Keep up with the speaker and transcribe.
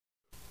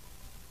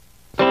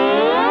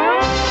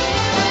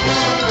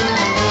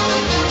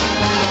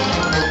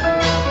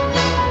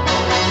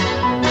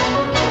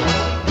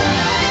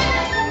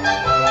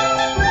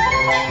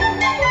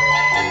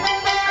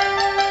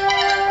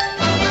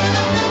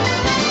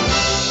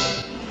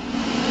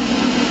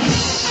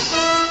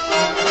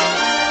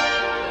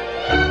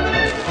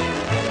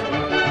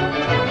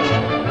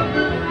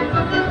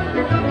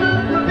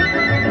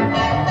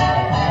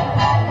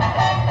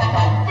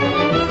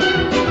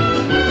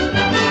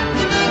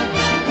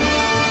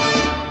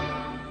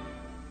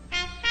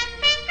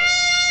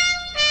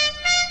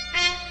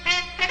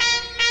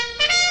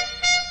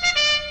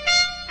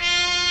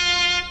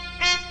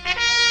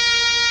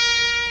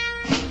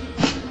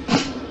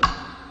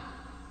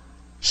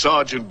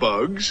Sergeant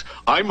Bugs.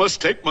 I must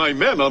take my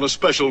men on a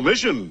special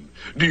mission.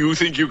 Do you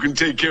think you can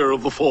take care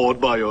of the fort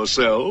by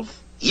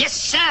yourself? Yes,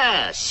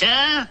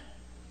 sir.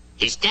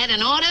 Is that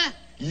an order?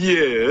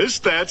 Yes,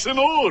 that's an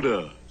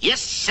order.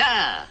 Yes,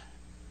 sir.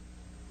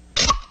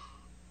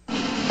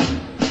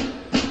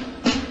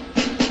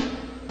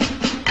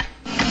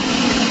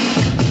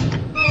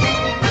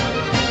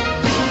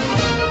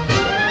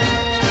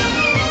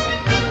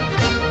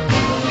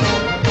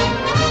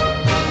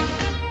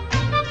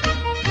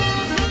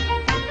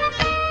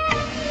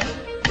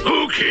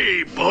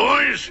 Okay,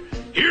 boys.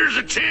 Here's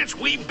a chance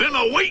we've been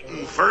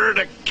awaiting for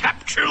to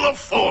capture the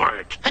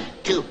fort. 1,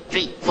 2,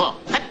 3, 4.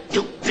 1,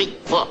 2, 3,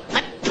 4.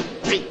 1, 2,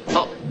 3,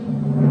 4.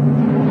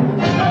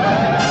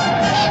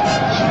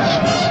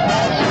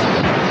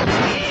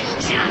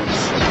 Engines!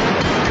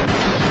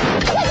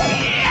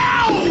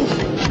 Yow!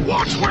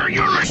 Watch where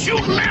you're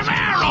shooting them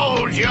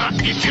arrows, you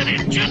idiot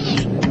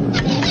engines!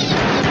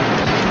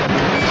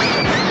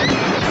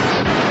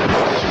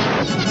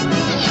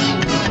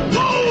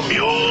 Whoa,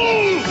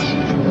 mule!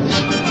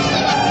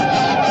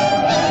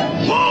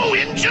 Whoa,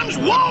 engines!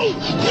 Whoa!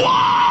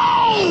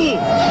 Whoa!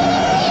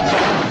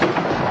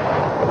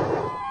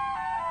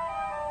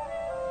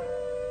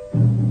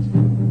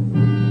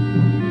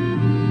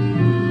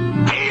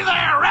 Hey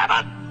there,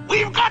 Rabbit!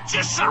 We've got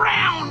you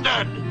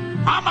surrounded!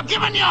 I'm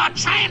giving you a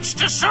chance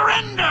to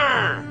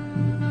surrender!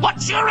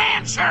 What's your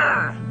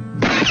answer?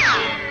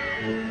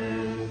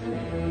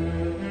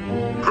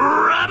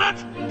 Rabbit,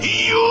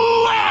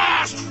 you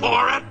asked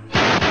for it!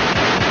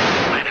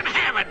 Let him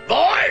have it,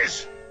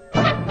 boys!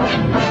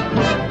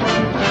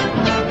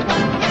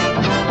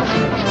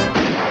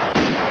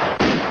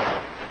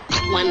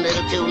 One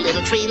little, two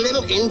little, three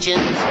little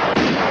engines.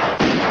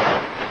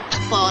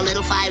 4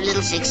 little, 5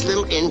 little, 6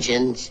 little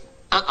engines.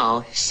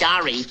 Uh-oh,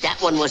 sorry,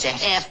 that one was a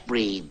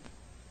half-breed.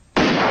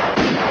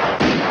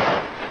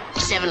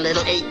 7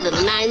 little, 8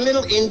 little, 9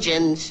 little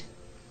engines.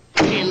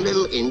 10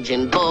 little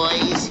engine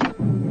boys.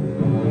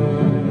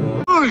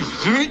 I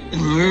hate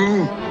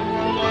you.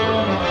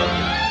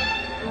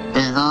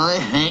 And I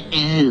hate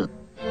you.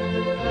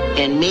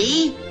 And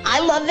me? I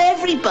love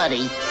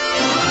everybody.